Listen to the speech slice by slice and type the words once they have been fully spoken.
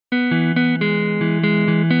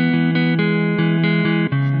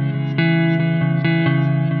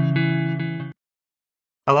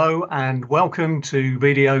Hello and welcome to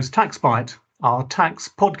BDO's Tax Bite, our tax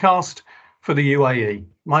podcast for the UAE.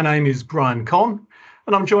 My name is Brian Conn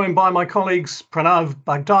and I'm joined by my colleagues Pranav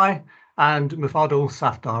Bagdai and Mufadul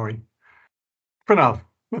Safdari. Pranav,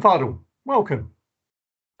 Mufadul, welcome.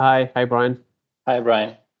 Hi, Brian. Hi,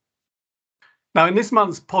 Brian. Now, in this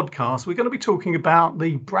month's podcast, we're going to be talking about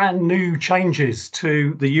the brand new changes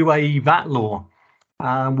to the UAE VAT law,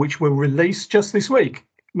 which were released just this week.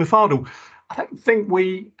 Mufadul, I don't think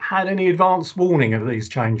we had any advance warning of these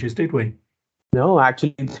changes, did we? No,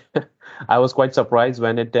 actually, I was quite surprised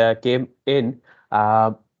when it came in.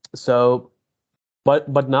 But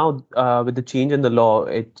now with the change in the law,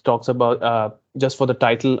 it talks about just for the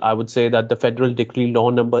title, I would say that the Federal Decree-Law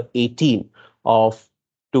number 18 of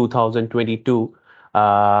 2022,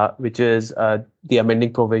 which is the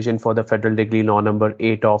amending provision for the Federal Decree-Law number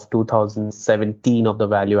 8 of 2017 of the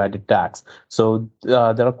value-added tax. So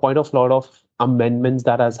there are quite a lot of amendments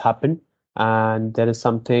that has happened, and there is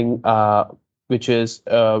something which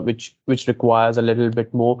requires a little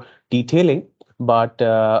bit more detailing. But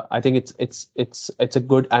I think it's a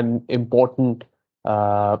good and important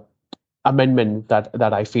amendment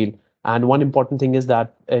that I feel. And one important thing is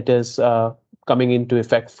that it is coming into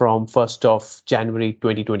effect from 1st of January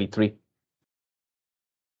 2023.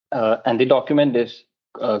 And the document is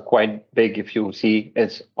quite big. If you see,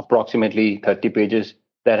 it's approximately 30 pages.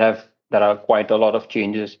 There are quite a lot of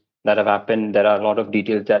changes that have happened. There are a lot of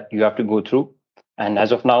details that you have to go through. And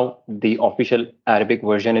as of now, the official Arabic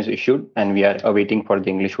version is issued, and we are awaiting for the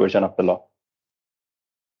English version of the law.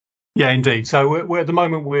 Yeah, indeed. So we're at the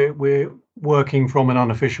moment we're working from an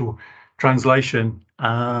unofficial translation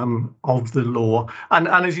of the law, and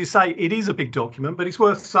as you say, it is a big document, but it's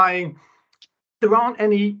worth saying there aren't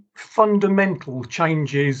any fundamental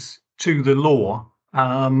changes to the law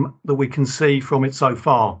that we can see from it so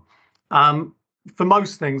far. For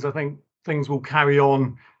most things, I think things will carry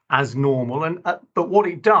on as normal, and but what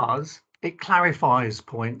it does, it clarifies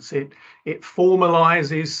points. It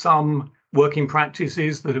formalizes some working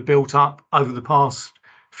practices that have built up over the past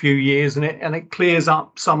few years, and it clears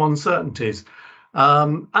up some uncertainties.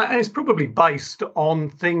 And it's probably based on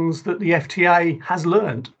things that the FTA has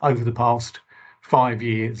learned over the past 5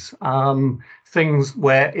 years, things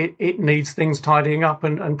where it needs things tidying up,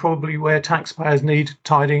 and probably where taxpayers need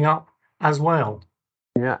tidying up as well.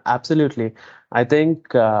 Yeah, absolutely. I think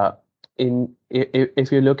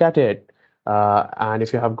if you look at it, and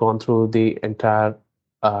if you have gone through the entire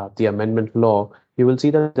the amendment law, you will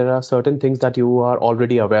see that there are certain things that you are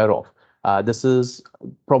already aware of. This is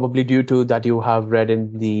probably due to that you have read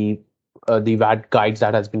in the VAT guides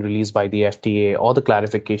that has been released by the FTA, or the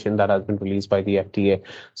clarification that has been released by the FTA.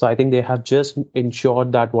 So I think they have just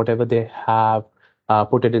ensured that whatever they have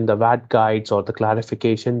put it in the VAT guides or the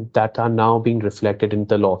clarification, that are now being reflected in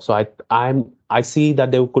the law. So I see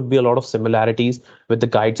that there could be a lot of similarities with the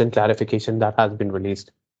guides and clarification that has been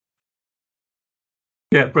released.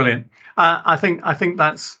 Yeah, brilliant. I think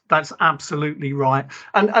that's absolutely right.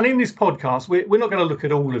 And in this podcast, we're not going to look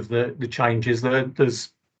at all of the changes. There's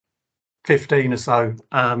 15 or so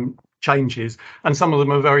changes, and some of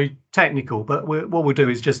them are very technical. But what we'll do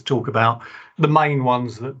is just talk about the main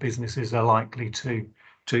ones that businesses are likely to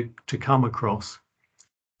come across.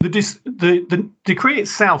 The decree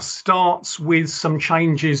itself starts with some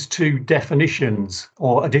changes to definitions,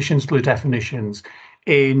 or additions to the definitions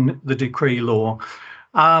in the decree law.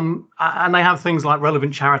 And they have things like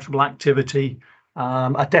relevant charitable activity,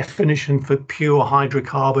 a definition for pure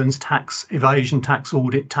hydrocarbons, tax evasion, tax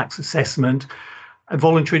audit, tax assessment, and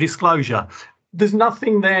voluntary disclosure. There's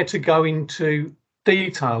nothing there to go into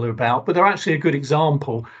detail about, but they're actually a good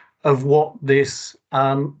example of what this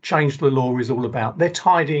change to the law is all about. They're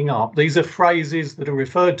tidying up. These are phrases that are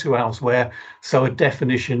referred to elsewhere, so a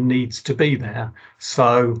definition needs to be there.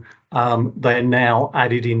 So they're now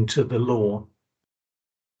added into the law.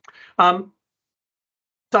 So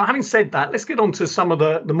having said that, let's get on to some of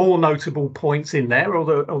the more notable points in there,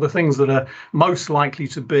 or the things that are most likely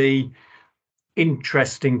to be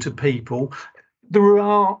interesting to people. There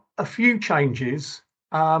are a few changes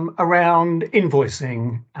around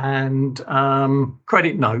invoicing and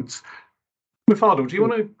credit notes. Mufadul, do you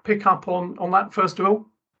want to pick up on that first of all?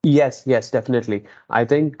 Yes, definitely. I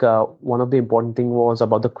think one of the important thing was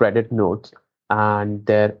about the credit notes, and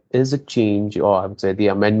there is a change, or I would say the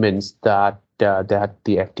amendments that the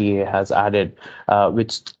FTA has added,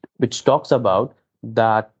 which talks about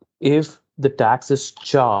that if the tax is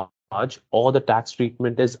charged or the tax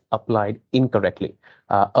treatment is applied incorrectly.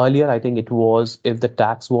 Earlier, I think it was if the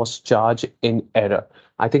tax was charged in error.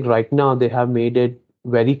 I think right now they have made it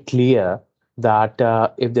very clear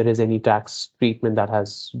that if there is any tax treatment that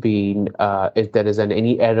has been, if there is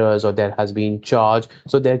any errors or there has been charge,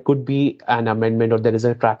 so there could be an amendment or there is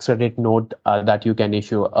a tax credit note that you can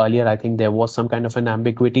issue. Earlier, I think there was some kind of an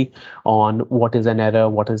ambiguity on what is an error,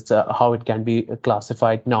 what is how it can be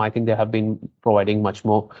classified. Now, I think they have been providing much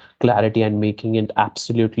more clarity and making it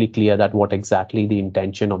absolutely clear that what exactly the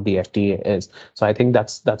intention of the FTA is. So I think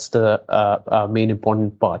that's the main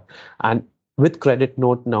important part. And with credit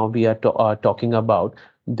note, now we are talking about,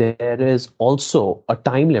 there is also a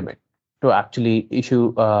time limit to actually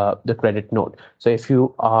issue the credit note. So if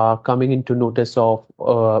you are coming into notice of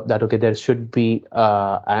that, okay, there should be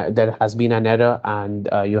there has been an error and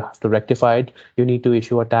you have to rectify it, you need to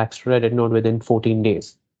issue a tax credit note within 14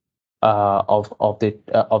 days of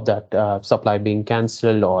that supply being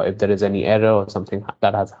cancelled, or if there is any error or something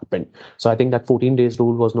that has happened. So I think that 14 days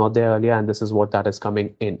rule was not there earlier, and this is what that is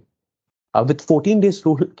coming in. With 14 days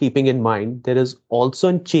rule keeping in mind, there is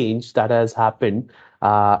also a change that has happened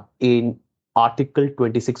in Article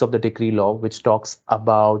 26 of the Decree Law, which talks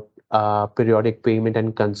about periodic payment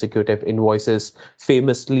and consecutive invoices,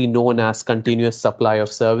 famously known as continuous supply of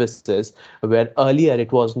services, where earlier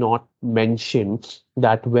it was not mentioned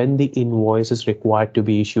that when the invoice is required to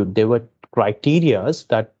be issued, there were criterias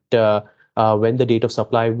that when the date of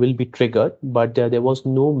supply will be triggered, but there was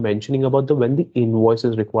no mentioning about the when the invoice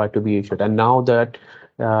is required to be issued. And now that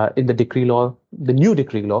in the decree law, the new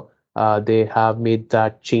decree law, they have made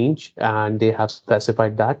that change and they have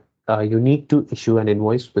specified that you need to issue an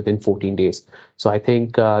invoice within 14 days. So I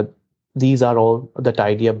think these are all the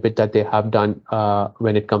tidy up bit that they have done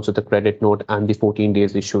when it comes to the credit note and the 14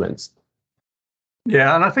 days issuance.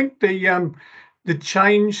 Yeah, and I think the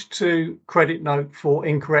change to credit note for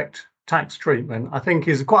incorrect tax treatment, I think,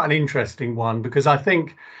 is quite an interesting one, because I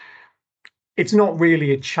think it's not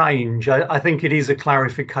really a change. I think it is a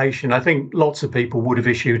clarification. I think lots of people would have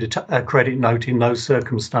issued a credit note in those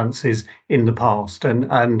circumstances in the past,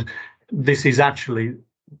 and this is actually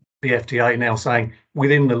the FTA now saying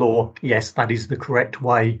within the law, yes, that is the correct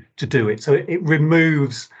way to do it. So it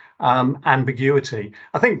removes ambiguity.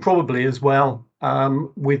 I think probably as well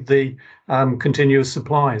with the continuous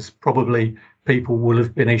supplies, probably people will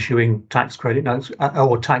have been issuing tax credit notes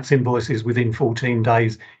or tax invoices within 14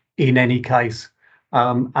 days in any case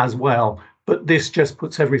as well. But this just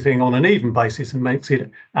puts everything on an even basis and makes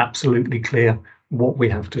it absolutely clear what we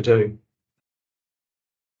have to do.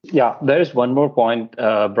 Yeah, there is one more point,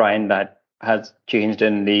 Brian, that has changed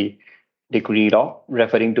in the decree law,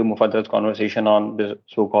 referring to Mufaddal's conversation on the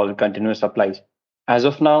so-called continuous supplies. As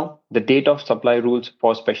of now, the date of supply rules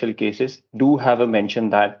for special cases do have a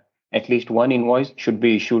mention that at least one invoice should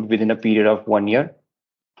be issued within a period of 1 year.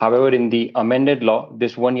 However, in the amended law,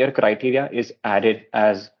 this 1 year criteria is added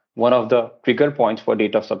as one of the trigger points for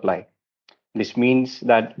date of supply. This means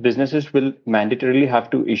that businesses will mandatorily have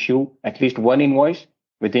to issue at least one invoice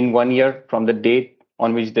within 1 year from the date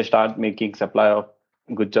on which they start making supply of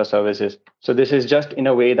goods or services. So this is just in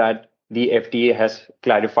a way that the FTA has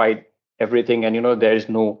clarified everything, and there is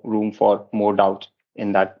no room for more doubts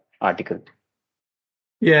in that article.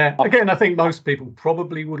 Yeah, again, I think most people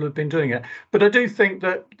probably would have been doing it, but I do think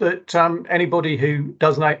that anybody who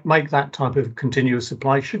does make that type of continuous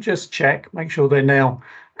supply should just check, make sure they're now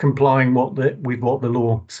complying with what the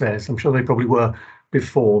law says. I'm sure they probably were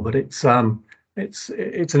before, but it's an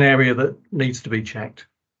area that needs to be checked.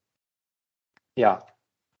 Yeah.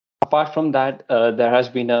 Apart from that, there has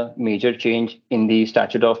been a major change in the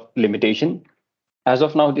statute of limitation. As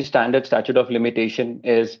of now, the standard statute of limitation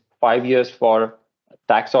is 5 years for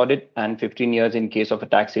tax audit and 15 years in case of a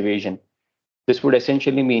tax evasion. This would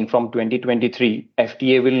essentially mean from 2023,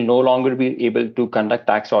 FTA will no longer be able to conduct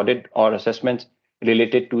tax audit or assessments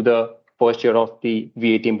related to the first year of the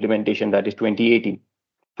VAT implementation, that is 2018.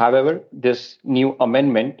 However, this new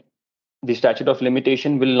amendment, the statute of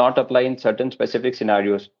limitation will not apply in certain specific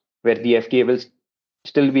scenarios where the FTA will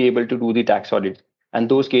still be able to do the tax audit. And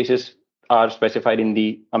those cases are specified in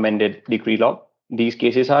the amended decree law. These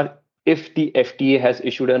cases are if the FTA has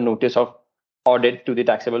issued a notice of audit to the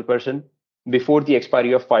taxable person before the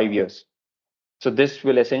expiry of 5 years. So this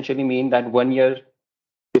will essentially mean that 1 year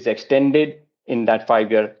is extended in that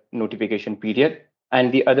 5-year notification period.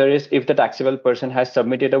 And the other is if the taxable person has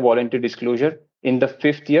submitted a voluntary disclosure in the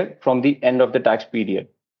 5th year from the end of the tax period.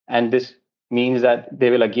 And this means that they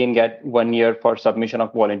will again get 1 year for submission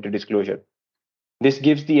of voluntary disclosure. This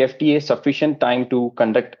gives the FTA sufficient time to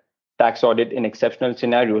conduct tax audit in exceptional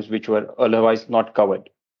scenarios which were otherwise not covered.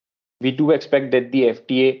 We do expect that the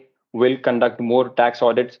FTA will conduct more tax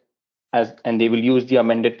audits and they will use the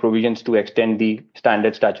amended provisions to extend the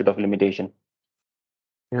standard statute of limitation.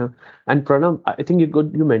 Yeah. And Pranav, I think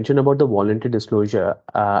you mentioned about the voluntary disclosure.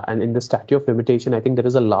 And in the statute of limitation, I think there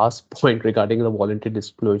is a last point regarding the voluntary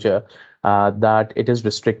disclosure that it is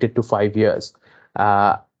restricted to 5 years.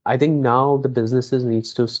 Uh, I think now the businesses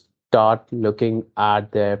needs to start looking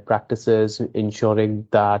at their practices, ensuring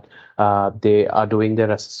that they are doing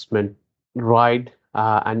their assessment right,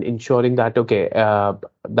 and ensuring that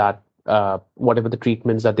that whatever the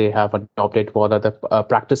treatments that they have adopted, what are the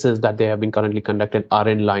practices that they have been currently conducted are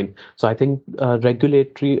in line. So I think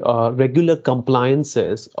regular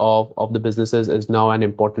compliances of the businesses is now an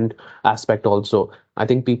important aspect also. I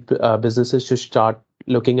think businesses should start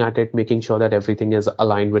looking at it, making sure that everything is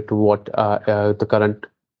aligned with what the current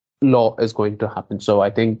law is going to happen. So I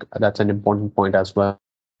think that's an important point as well.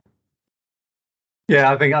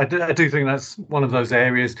 Yeah, I do think that's one of those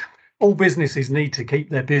areas. All businesses need to keep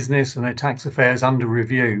their business and their tax affairs under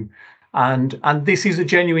review, and this is a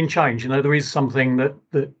genuine change. There is something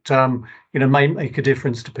that may make a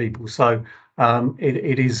difference to people. So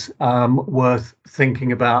it is worth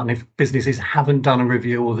thinking about. And if businesses haven't done a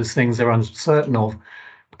review or there's things they're uncertain of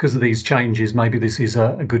because of these changes, maybe this is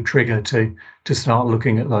a good trigger to start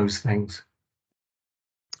looking at those things.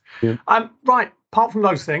 Yeah. Right. Apart from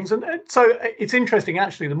those things, and so it's interesting.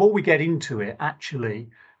 Actually, the more we get into it,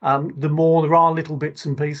 the more there are little bits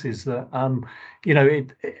and pieces that, on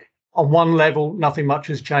one level, nothing much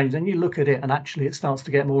has changed. Then you look at it, and actually, it starts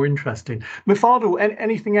to get more interesting. Mufadal,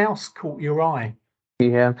 anything else caught your eye?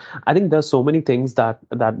 Yeah, I think there's so many things that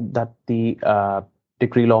the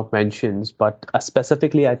decree law mentions, but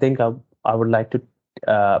specifically, I think I would like to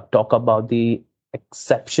talk about the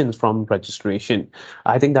exceptions from registration.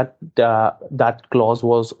 I think that that clause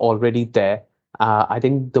was already there. I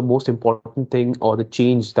think the most important thing or the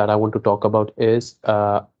change that I want to talk about is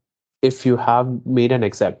if you have made an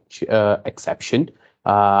exception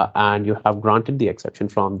and you have granted the exception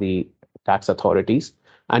from the tax authorities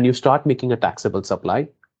and you start making a taxable supply,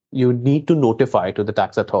 you need to notify to the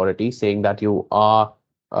tax authority saying that you are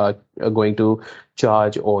going to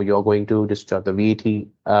charge or you're going to discharge the VAT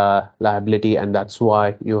liability, and that's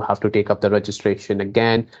why you have to take up the registration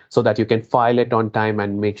again so that you can file it on time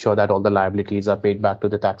and make sure that all the liabilities are paid back to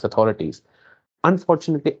the tax authorities.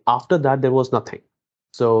 Unfortunately, after that, there was nothing.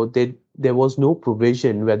 So there was no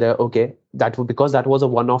provision whether, okay, because that was a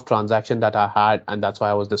one-off transaction that I had, and that's why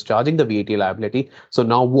I was discharging the VAT liability. So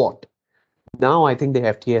now what? Now I think the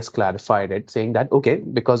FTS clarified it, saying that okay,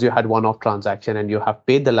 because you had one-off transaction and you have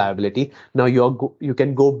paid the liability, now you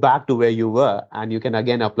can go back to where you were and you can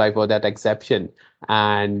again apply for that exception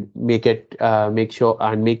and make sure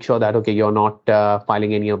that okay, you're not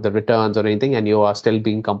filing any of the returns or anything, and you are still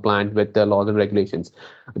being compliant with the laws and regulations.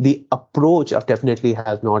 The approach of definitely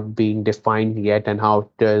has not been defined yet and how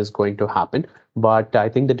it is going to happen, but I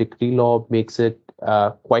think the decree law makes it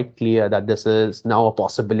quite clear that this is now a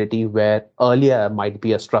possibility where earlier might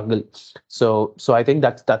be a struggle. So I think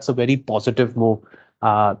that's a very positive move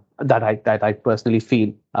that I personally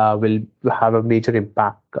feel will have a major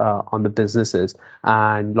impact on the businesses,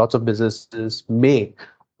 and lots of businesses may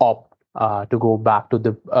opt to go back to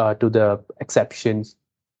the exceptions,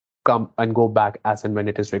 come and go back as and when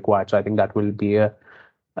it is required. So I think that will be a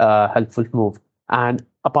helpful move. And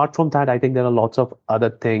apart from that, I think there are lots of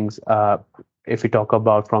other things. If we talk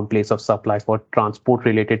about from place of supply for transport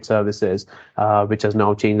related services, which has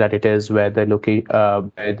now changed that it is where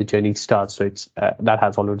where the journey starts. So it's that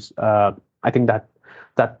has always I think that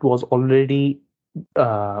was already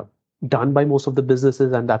done by most of the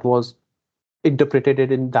businesses, and that was interpreted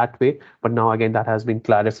it in that way. But now again, that has been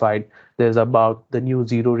clarified. There's about the new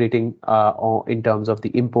zero rating in terms of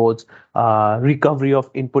the imports, recovery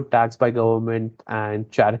of input tax by government and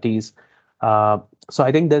charities. So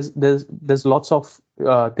I think there's lots of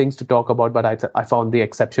things to talk about, but I found the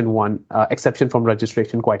exception from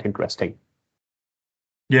registration quite interesting.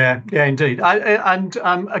 Yeah, indeed.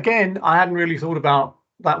 Again, I hadn't really thought about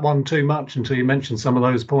that one too much until you mentioned some of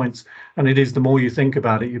those points. And it is the more you think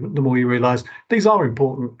about it, the more you realise these are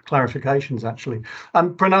important clarifications, actually.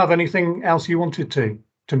 Pranav, anything else you wanted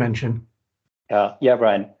to mention? Yeah,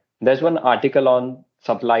 Brian. There's one article on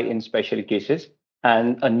supply in special cases,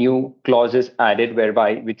 and a new clause is added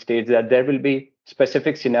which states that there will be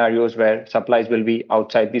specific scenarios where supplies will be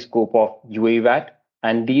outside the scope of UAE VAT,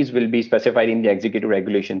 and these will be specified in the executive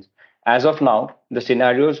regulations. As of now, the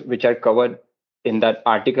scenarios which are covered in that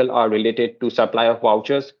article are related to supply of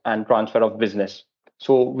vouchers and transfer of business.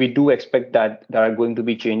 So we do expect that there are going to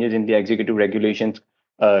be changes in the executive regulations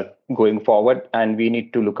going forward, and we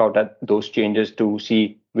need to look out at those changes to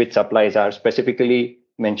see which supplies are specifically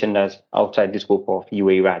mentioned as outside the scope of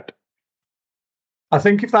UAE VAT. I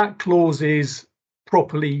think if that clause is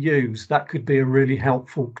properly used, that could be a really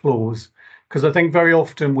helpful clause. Because I think very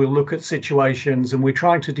often we'll look at situations and we're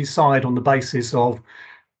trying to decide on the basis of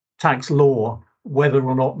tax law whether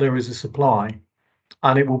or not there is a supply.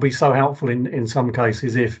 And it will be so helpful in some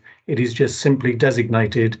cases if it is just simply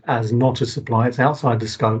designated as not a supply, it's outside the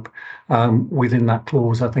scope within that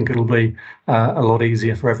clause. I think it'll be a lot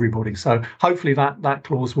easier for everybody. So hopefully that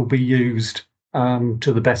clause will be used to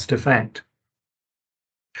the best effect.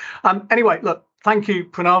 Anyway, look, thank you,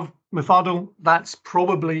 Pranav. Mufadal, that's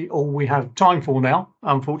probably all we have time for now,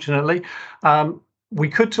 unfortunately. We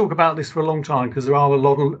could talk about this for a long time because there are a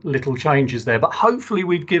lot of little changes there, but hopefully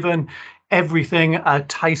we've given everybody a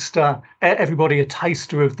taster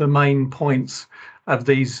of the main points of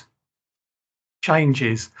these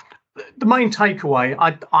changes. The main takeaway,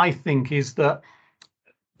 I think, is that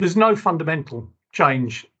there's no fundamental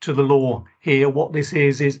change to the law here. What this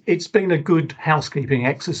is it's been a good housekeeping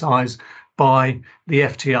exercise by the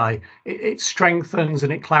FTA. It strengthens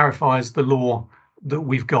and it clarifies the law that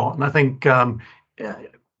we've got. And I think,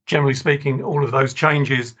 generally speaking, all of those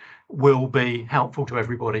changes will be helpful to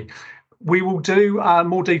everybody. We will do a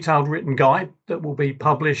more detailed written guide that will be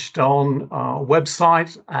published on our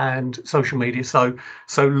website and social media. So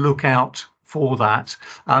look out for that.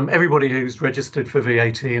 Everybody who's registered for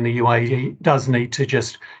VAT in the UAE does need to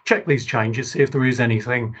just check these changes, see if there is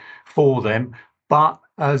anything for them. But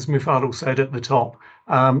as Mufadal said at the top,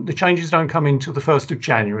 the changes don't come into the 1st of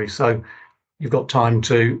January, so you've got time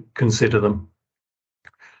to consider them.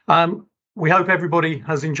 We hope everybody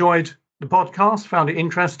has enjoyed the podcast, found it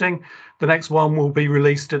interesting. The next one will be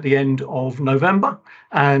released at the end of November,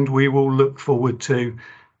 and we will look forward to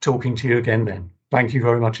talking to you again then. Thank you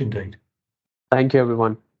very much indeed. Thank you,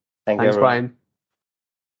 everyone. Thanks, Brian.